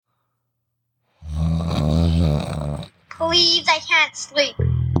Please, I can't sleep.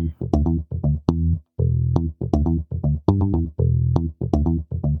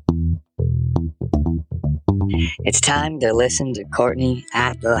 It's time to listen to Courtney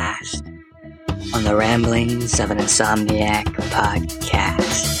at last on the Ramblings of an Insomniac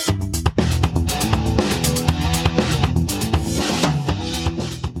podcast.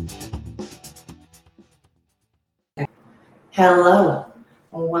 Hello,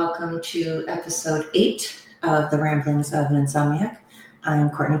 welcome to episode 8 of the Ramblings of an Insomniac. I'm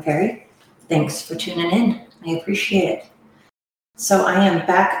Courtney Perry. Thanks for tuning in. I appreciate it. So I am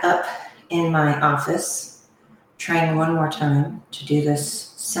back up in my office, trying one more time to do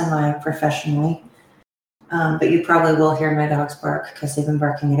this semi-professionally. But you probably will hear my dogs bark because they've been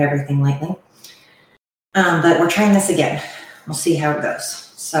barking at everything lately. But we're trying this again. We'll see how it goes.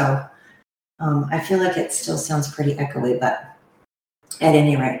 So I feel like it still sounds pretty echoey, but at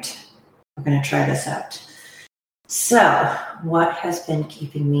any rate, we're going to try this out. So what has been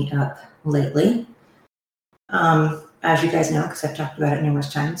keeping me up lately? As you guys know, because I've talked about it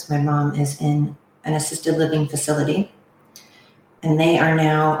numerous times, my mom is in an assisted living facility, and they are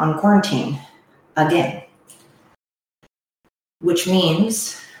now on quarantine again, which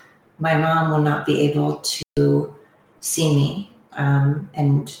means my mom will not be able to see me,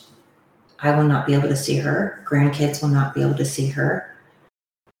 and I will not be able to see her. Grandkids will not be able to see her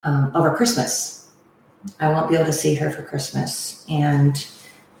over Christmas. I won't be able to see her for Christmas, and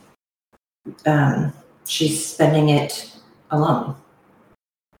she's spending it alone.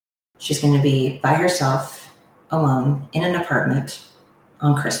 She's going to be by herself, alone, in an apartment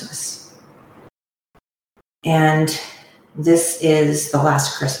on Christmas. And this is the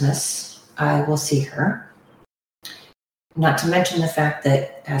last Christmas I will see her. Not to mention the fact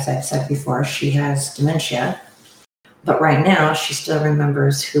that, as I've said before, she has dementia. But right now, she still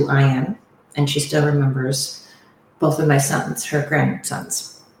remembers who I am, and she still remembers both of my sons, her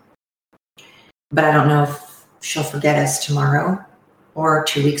grandsons. But I don't know if she'll forget us tomorrow, or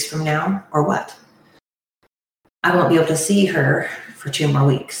 2 weeks from now, or what. I won't be able to see her for 2 more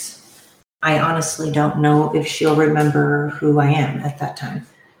weeks. I honestly don't know if she'll remember who I am at that time.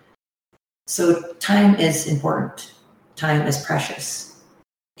 So time is important. Time is precious.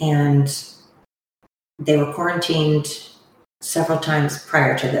 And they were quarantined several times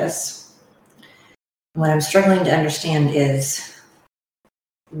prior to this. What I'm struggling to understand is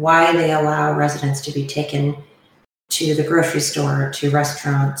why they allow residents to be taken to the grocery store, to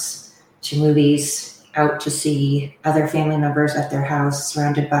restaurants, to movies, out to see other family members at their house,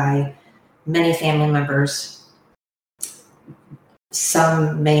 surrounded by many family members.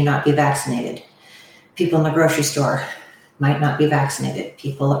 Some may not be vaccinated. People in the grocery store might not be vaccinated.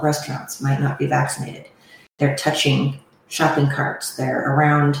 People at restaurants might not be vaccinated. They're touching shopping carts. They're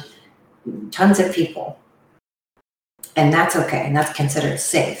around tons of people. And that's okay. And that's considered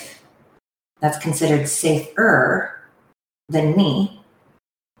safe. That's considered safer than me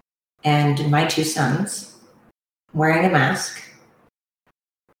and my 2 sons wearing a mask,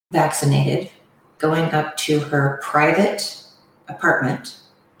 vaccinated, going up to her private apartment,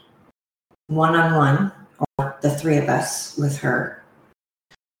 one-on-one, or the 3 of us with her,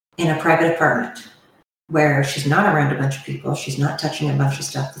 in a private apartment where she's not around a bunch of people, she's not touching a bunch of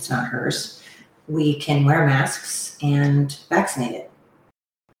stuff that's not hers. We can wear masks and vaccinate it.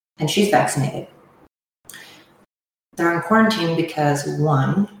 And she's vaccinated. They're in quarantine because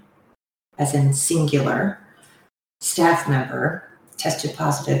one, as in singular, staff member tested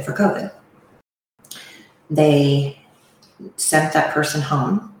positive for COVID. They sent that person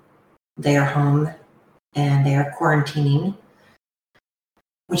home. They are home and they are quarantining,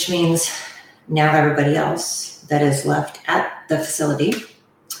 which means now everybody else that is left at the facility,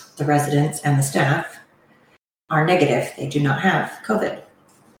 the residents and the staff, are negative. They do not have COVID.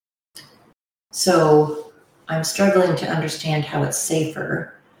 So I'm struggling to understand how it's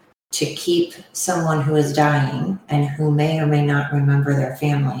safer to keep someone who is dying and who may or may not remember their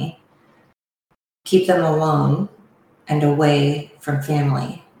family, keep them alone and away from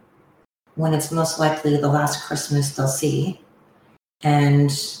family when it's most likely the last Christmas they'll see and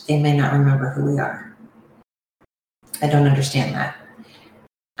they may not remember who we are. I don't understand that.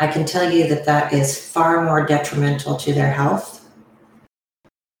 I can tell you that that is far more detrimental to their health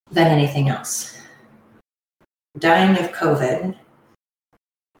than anything else. Dying of COVID,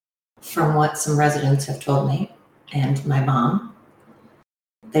 from what some residents have told me, and my mom,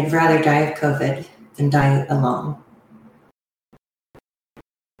 they'd rather die of COVID than die alone.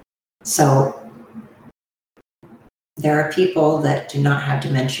 So there are people that do not have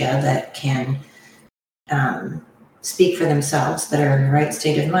dementia that can speak for themselves, that are in the right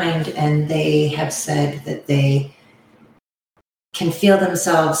state of mind, and they have said that they can feel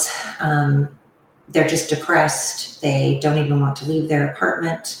themselves, they're just depressed. They don't even want to leave their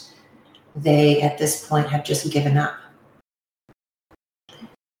apartment. They, at this point, have just given up.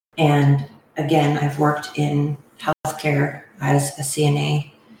 And again, I've worked in healthcare as a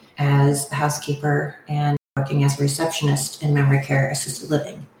CNA, as a housekeeper, and working as a receptionist in memory care assisted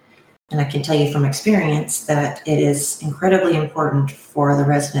living. And I can tell you from experience that it is incredibly important for the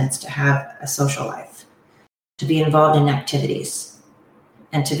residents to have a social life, to be involved in activities,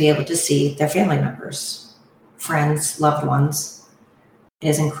 and to be able to see their family members, friends, loved ones. It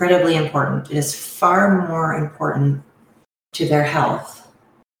is incredibly important. It is far more important to their health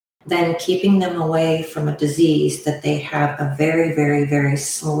than keeping them away from a disease that they have a very, very, very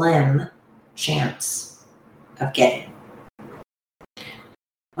slim chance of getting.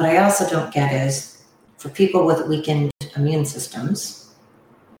 What I also don't get is, for people with weakened immune systems,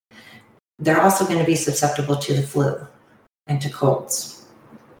 they're also going to be susceptible to the flu and to colds.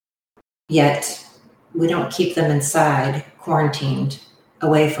 Yet, we don't keep them inside, quarantined,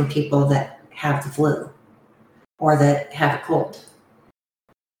 away from people that have the flu or that have a cold.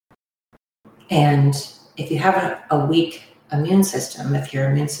 And if you have a weak immune system, if your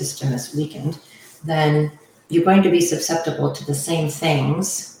immune system is weakened, then you're going to be susceptible to the same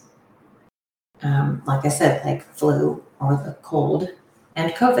things, like I said, like flu or the cold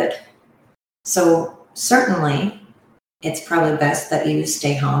and COVID. So certainly, it's probably best that you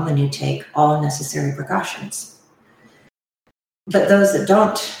stay home and you take all necessary precautions. But those that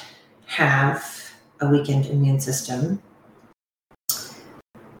don't have a weakened immune system,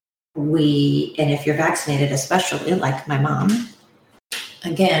 and if you're vaccinated, especially like my mom,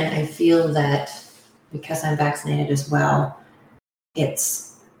 again, I feel that because I'm vaccinated as well,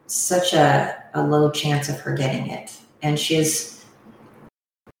 it's such a low chance of her getting it. And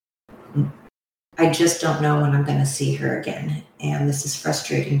I just don't know when I'm going to see her again. And this is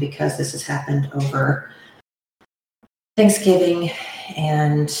frustrating because this has happened over Thanksgiving,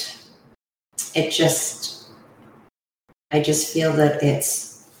 and I just feel that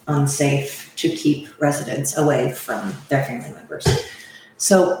it's unsafe to keep residents away from their family members.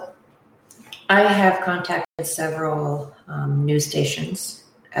 So I have contacted several news stations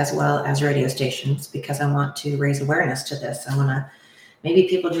as well as radio stations because I want to raise awareness to this. Maybe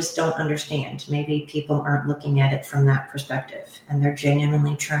people just don't understand. Maybe people aren't looking at it from that perspective, and they're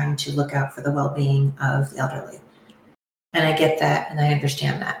genuinely trying to look out for the well-being of the elderly. And I get that, and I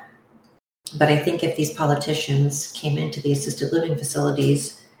understand that. But I think if these politicians came into the assisted living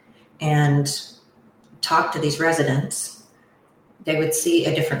facilities and talked to these residents, they would see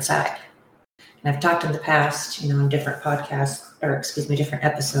a different side. And I've talked in the past, in different podcasts, different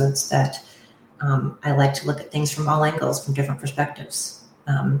episodes, that I like to look at things from all angles, from different perspectives.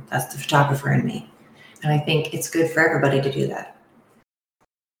 That's the photographer in me. And I think it's good for everybody to do that.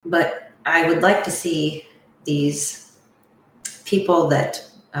 But I would like to see these people that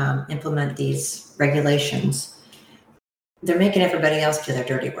implement these regulations, they're making everybody else do their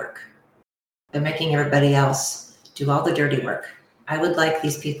dirty work. They're making everybody else do all the dirty work. I would like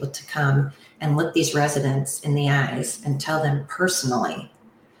these people to come and look these residents in the eyes and tell them personally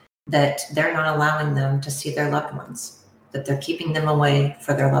that they're not allowing them to see their loved ones, that they're keeping them away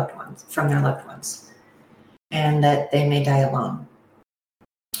from their loved ones, and that they may die alone.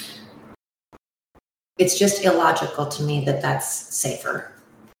 It's just illogical to me that that's safer.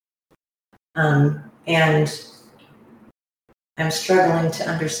 And I'm struggling to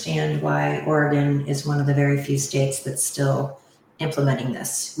understand why Oregon is one of the very few states that's still implementing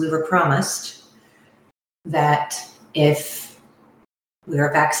this. We were promised that if we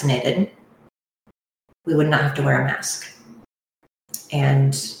were vaccinated, we would not have to wear a mask.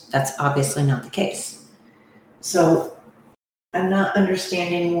 And that's obviously not the case. So I'm not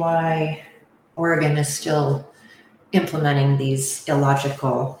understanding why Oregon is still implementing these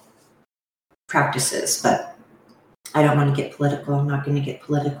illogical practices, but I don't want to get political. I'm not going to get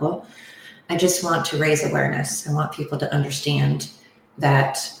political. I just want to raise awareness. I want people to understand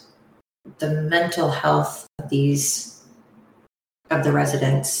that the mental health of the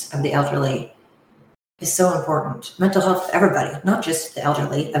residents, of the elderly, is so important. Mental health of everybody, not just the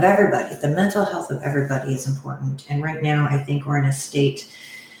elderly, of everybody. The mental health of everybody is important. And right now, I think we're in a state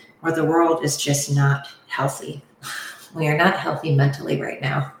where the world is just not healthy. We are not healthy mentally right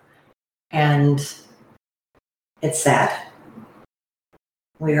now. And it's sad.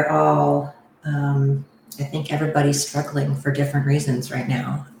 We are all, I think everybody's struggling for different reasons right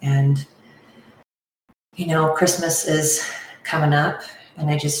now. And, Christmas is coming up, and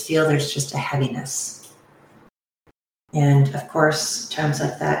I just feel there's just a heaviness. And of course, times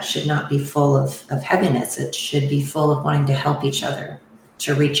like that should not be full of heaviness. It should be full of wanting to help each other,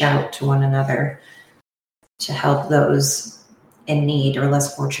 to reach out to one another, to help those in need or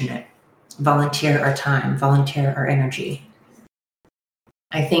less fortunate, volunteer our time, volunteer our energy.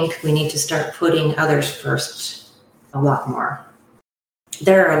 I think we need to start putting others first a lot more.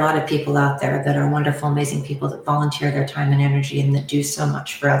 There are a lot of people out there that are wonderful, amazing people that volunteer their time and energy and that do so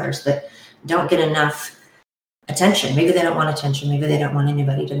much for others that don't get enough attention. Maybe they don't want attention. Maybe they don't want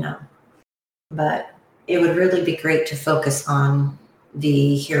anybody to know. But it would really be great to focus on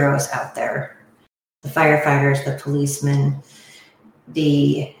the heroes out there, the firefighters, the policemen,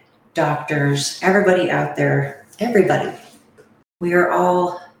 the doctors, everybody out there, everybody. We are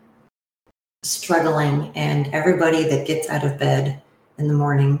all struggling, and everybody that gets out of bed in the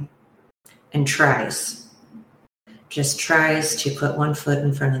morning and just tries to put one foot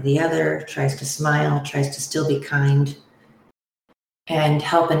in front of the other, tries to smile, tries to still be kind, and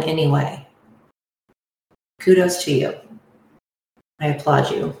help in any way. Kudos to you. I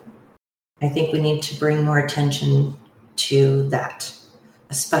applaud you. I think we need to bring more attention to that,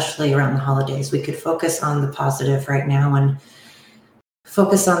 especially around the holidays. We could focus on the positive right now and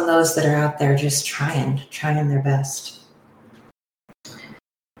focus on those that are out there just trying their best.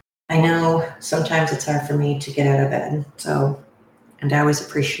 I know sometimes it's hard for me to get out of bed, and I always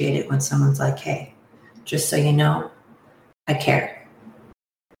appreciate it when someone's like, hey, just so you know, I care.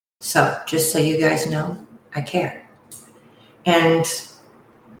 So just so you guys know, I care. And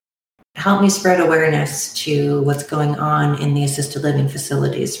help me spread awareness to what's going on in the assisted living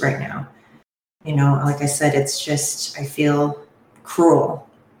facilities right now. You know, like I said, it's just, I feel cruel.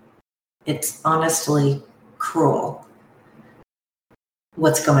 It's honestly cruel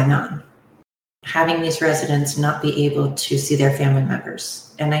what's going on. Having these residents not be able to see their family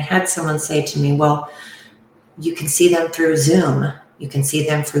members. And I had someone say to me, well, you can see them through Zoom. You can see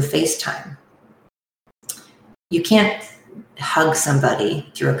them through FaceTime. You can't hug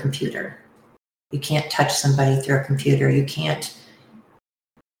somebody through a computer. You can't touch somebody through a computer. You can't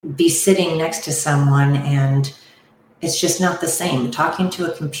be sitting next to someone and it's just not the same. Talking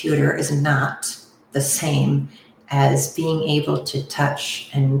to a computer is not the same as being able to touch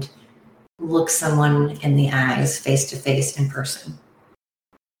and look someone in the eyes face to face in person.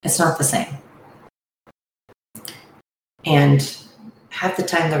 It's not the same. And half the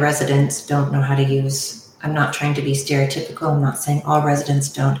time the residents don't know how to use, I'm not trying to be stereotypical. I'm not saying all residents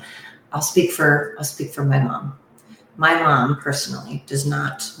don't. I'll speak for my mom. My mom personally does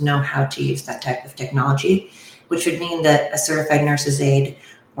not know how to use that type of technology, which would mean that a certified nurse's aide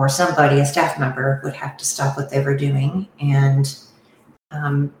or somebody, a staff member, would have to stop what they were doing and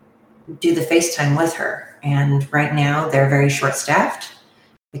do the FaceTime with her. And right now they're very short-staffed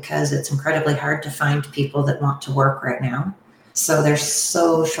because it's incredibly hard to find people that want to work right now. So they're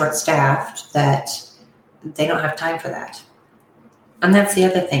so short-staffed that they don't have time for that. And that's the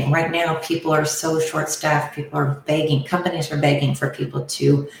other thing. Right now, people are so short-staffed. People are begging. Companies are begging for people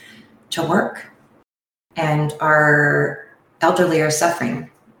to work. And our elderly are suffering.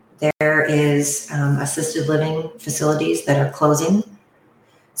 There is assisted living facilities that are closing,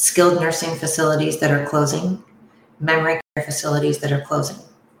 skilled nursing facilities that are closing, memory care facilities that are closing.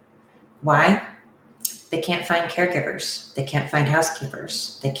 Why? They can't find caregivers. They can't find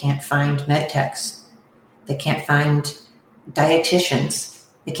housekeepers. They can't find med techs. They can't find dietitians.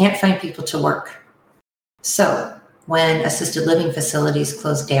 They can't find people to work. So when assisted living facilities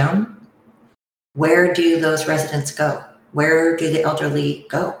close down, where do those residents go? Where do the elderly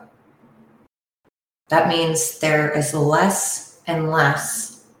go? That means there is less and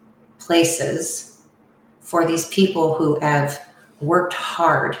less places for these people who have worked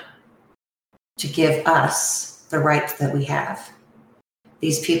hard to give us the rights that we have.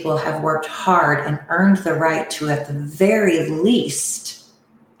 These people have worked hard and earned the right to, at the very least,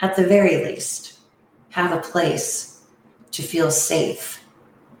 have a place to feel safe,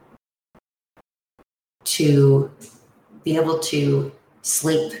 to be able to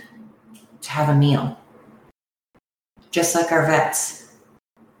sleep, to have a meal. Just like our vets.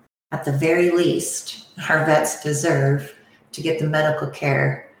 At the very least, our vets deserve to get the medical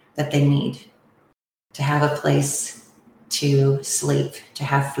care that they need, to have a place to sleep, to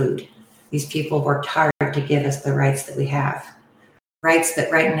have food. These people worked hard to give us the rights that we have. Rights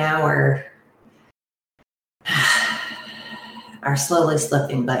that right now are slowly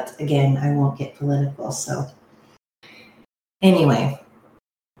slipping, but again, I won't get political. So anyway,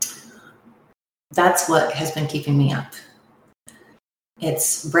 that's what has been keeping me up.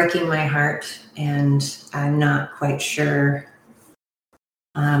 It's breaking my heart, and I'm not quite sure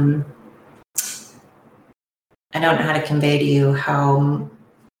I don't know how to convey to you how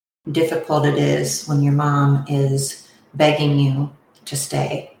difficult it is when your mom is begging you to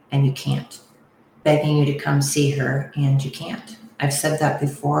stay and you can't, begging you to come see her and you can't. I've said that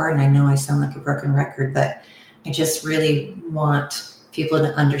before, and I know I sound like a broken record, but I just really want people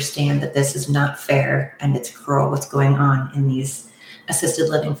to understand that this is not fair and it's cruel what's going on in these assisted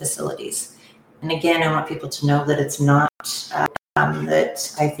living facilities. And again, I want people to know that it's not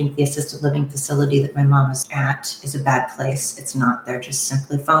that I think the assisted living facility that my mom is at is a bad place. It's not. They're just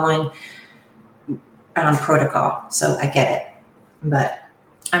simply following protocol. So I get it. But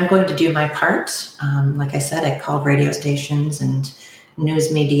I'm going to do my part. Like I said, I called radio stations and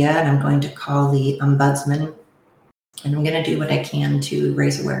news media, and I'm going to call the ombudsman, and I'm going to do what I can to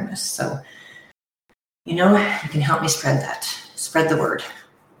raise awareness. So, you can help me spread that, spread the word.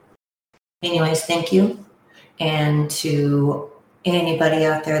 Anyways, thank you. And to anybody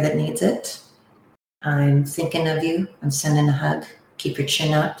out there that needs it, I'm thinking of you. I'm sending a hug. Keep your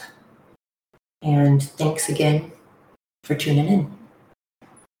chin up. And thanks again for tuning in.